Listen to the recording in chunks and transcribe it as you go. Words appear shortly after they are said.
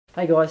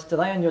Hey guys,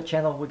 today on your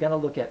channel we're going to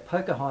look at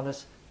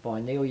Pocahontas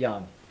by Neil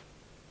Young.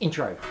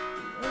 Intro.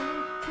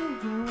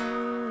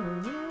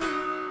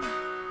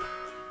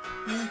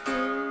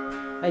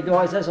 Hey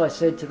guys, as I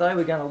said, today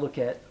we're going to look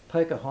at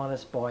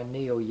Pocahontas by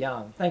Neil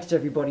Young. Thanks to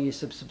everybody who's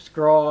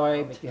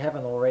subscribed. If you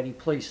haven't already,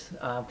 please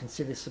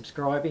consider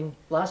subscribing.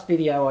 Last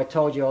video I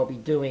told you I'll be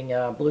doing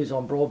Blues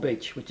on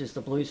Broadbeach, which is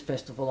the blues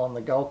festival on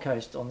the Gold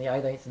Coast on the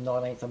 18th and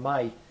 19th of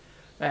May.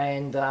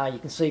 And you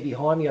can see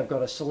behind me I've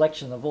got a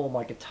selection of all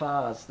my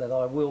guitars that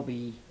I will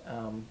be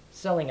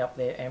selling up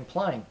there and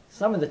playing.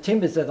 Some of the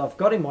timbers that I've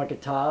got in my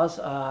guitars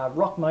are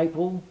rock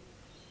maple,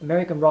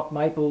 American rock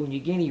maple, New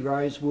Guinea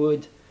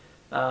rosewood,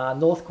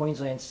 North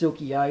Queensland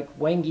silky oak,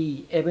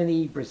 Wangi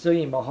ebony,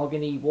 Brazilian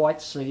mahogany, white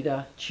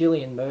cedar,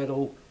 Chilean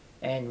myrtle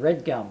and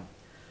red gum.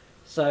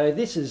 So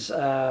this is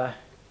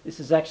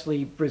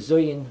actually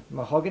Brazilian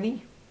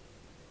mahogany,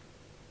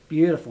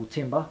 beautiful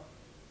timber.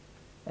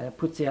 And it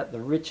puts out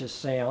the richest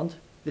sound.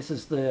 This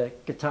is the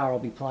guitar I'll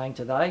be playing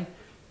today,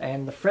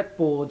 and the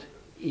fretboard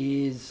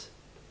is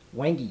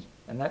Wangi,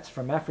 and that's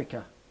from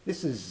Africa.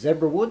 This is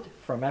zebra wood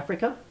from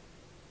Africa,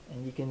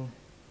 and you can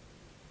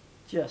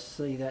just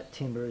see that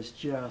timber is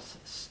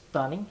just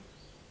stunning.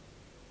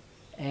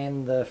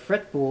 And the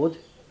fretboard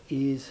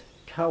is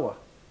koa,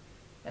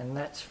 and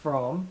that's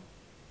from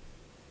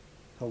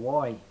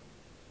Hawaii.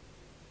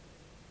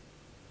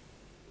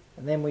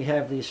 And then we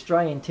have the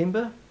Australian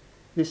timber.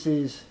 This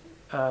is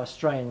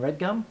Australian red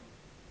gum,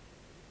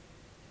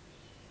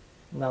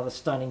 another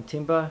stunning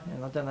timber,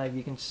 and I don't know if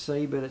you can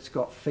see, but it's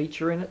got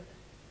feature in it.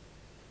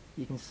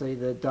 You can see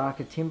the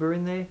darker timber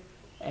in there,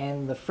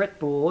 and the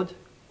fretboard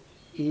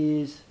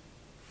is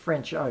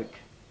French oak.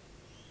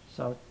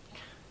 So I'm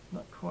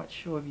not quite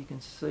sure if you can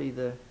see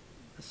the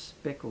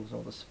speckles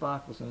or the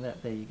sparkles in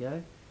that. There you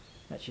go,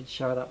 that should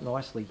show it up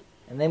nicely.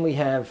 And then we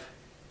have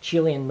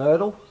Chilean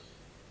myrtle.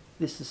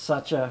 This is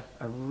such a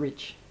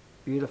rich,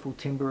 beautiful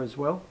timber as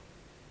well.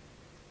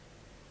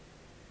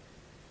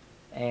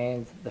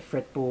 And the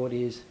fretboard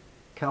is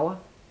koa.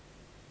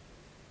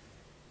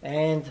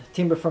 And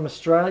timber from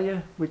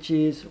Australia, which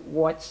is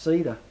white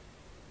cedar.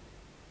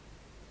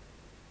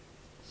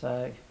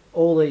 So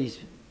all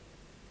these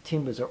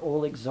timbers are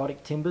all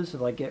exotic timbers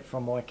that I get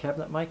from my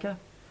cabinet maker,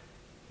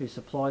 who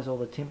supplies all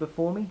the timber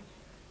for me.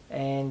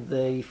 And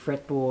the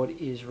fretboard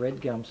is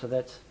red gum, so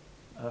that's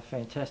a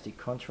fantastic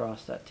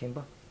contrast, that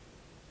timber.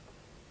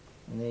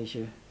 And there's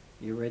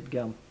your red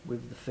gum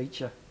with the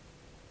feature.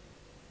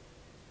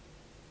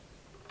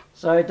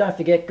 So don't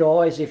forget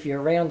guys, if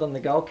you're around on the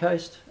Gold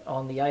Coast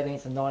on the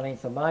 18th and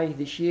 19th of May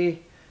this year,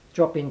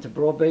 drop into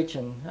Broadbeach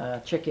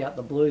and check out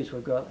the blues.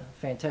 We've got a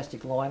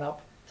fantastic lineup.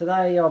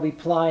 Today I'll be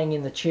playing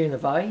in the tune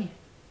of A,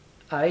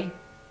 E,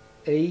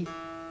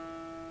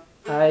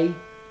 A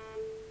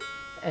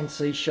and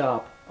C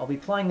sharp. I'll be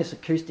playing this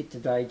acoustic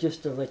today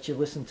just to let you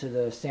listen to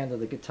the sound of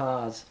the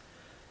guitars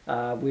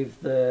with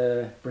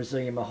the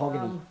Brazilian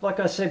mahogany. Like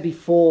I said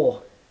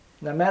before,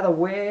 no matter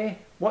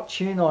what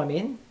tune I'm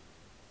in,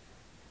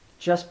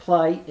 just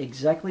play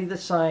exactly the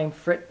same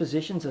fret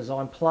positions as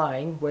I'm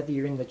playing, whether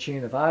you're in the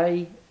tune of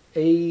A,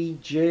 E,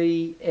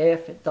 G,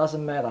 F, it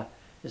doesn't matter.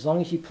 As long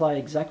as you play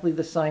exactly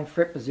the same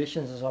fret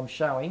positions as I'm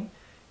showing,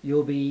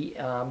 you'll be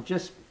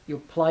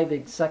you'll play the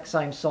exact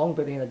same song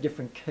but in a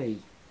different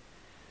key.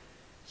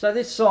 So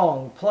this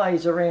song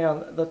plays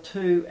around the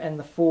 2 and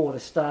the 4 to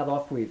start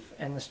off with,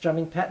 and the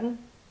strumming pattern: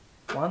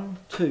 1,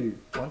 2,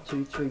 1,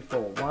 2, 3, 4,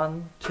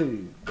 1,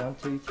 2, 1,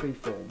 2, 3,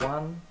 4,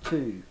 1,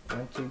 2,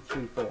 1, 2,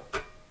 3, 4.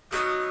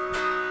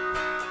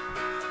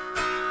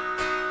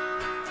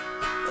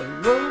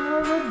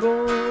 Aurora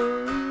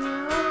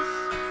borealis,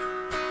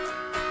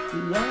 the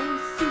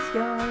icy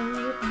sky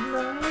at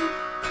night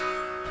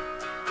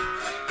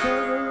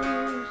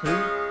covers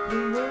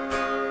the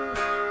world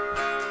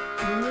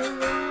in a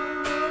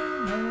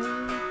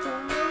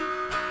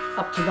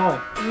up to 9.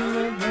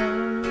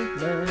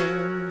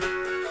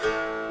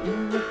 In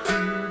the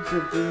fields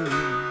of green,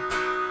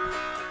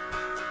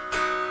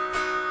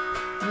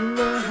 in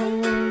the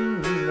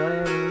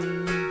homeland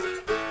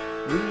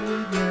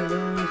we've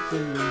never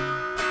seen.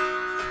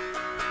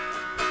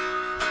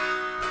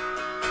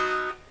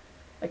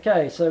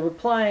 Okay, so we're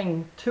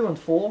playing 2 and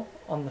 4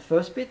 on the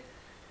first bit,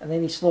 and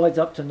then he slides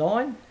up to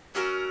 9.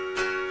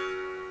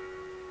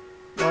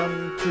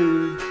 1,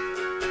 2,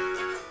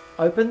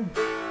 open.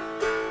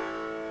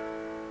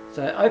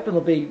 So open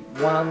will be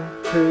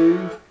 1,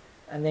 2,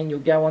 and then you'll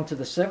go on to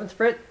the 7th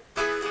fret.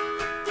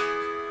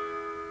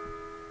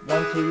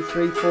 1, 2,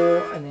 3,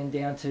 4, and then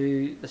down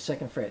to the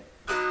 2nd fret.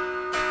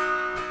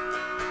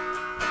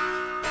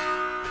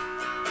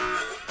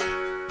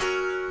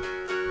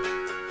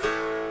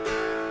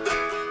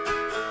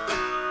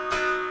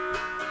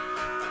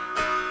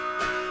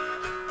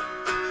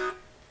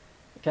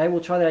 Okay,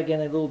 we'll try that again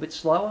a little bit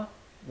slower.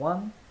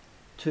 1,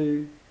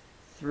 2,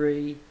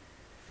 3,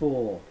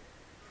 4.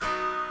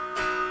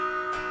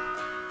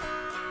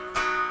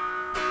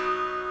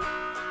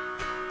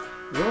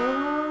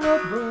 Aurora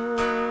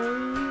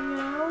borealis,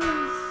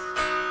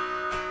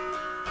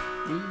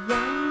 the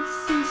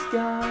icy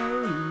sky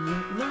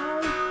at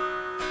night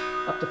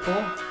to 4.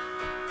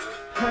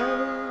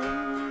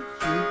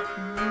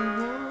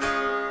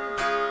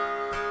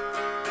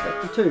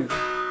 Back to 2.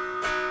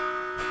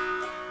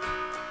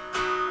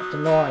 Up to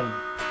 9.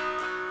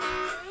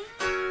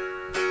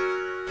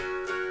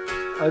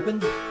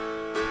 Open.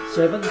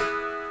 7.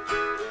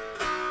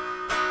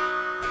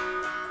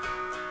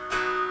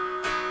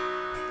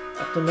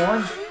 Up to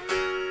 9.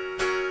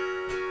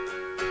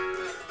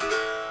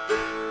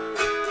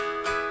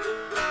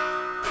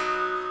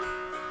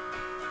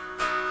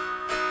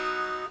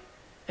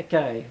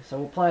 Okay, so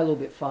we'll play a little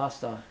bit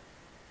faster.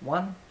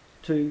 1,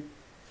 2,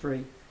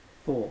 3,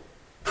 4.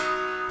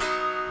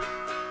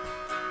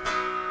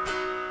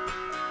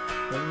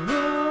 When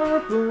you're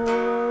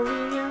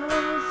glorious,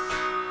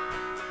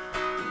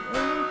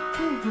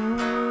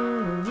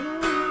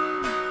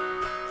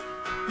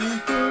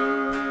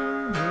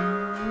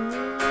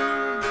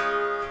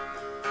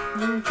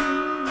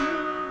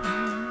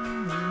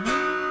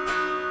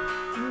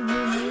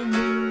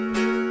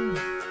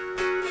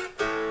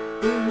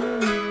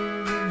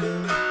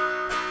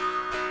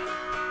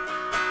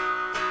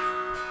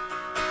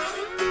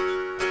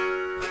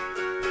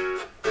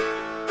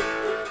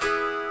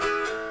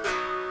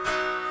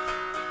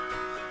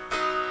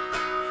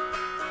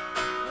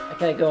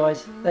 Okay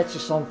guys, that's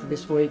your song for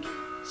this week.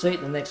 See you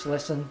at the next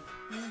lesson.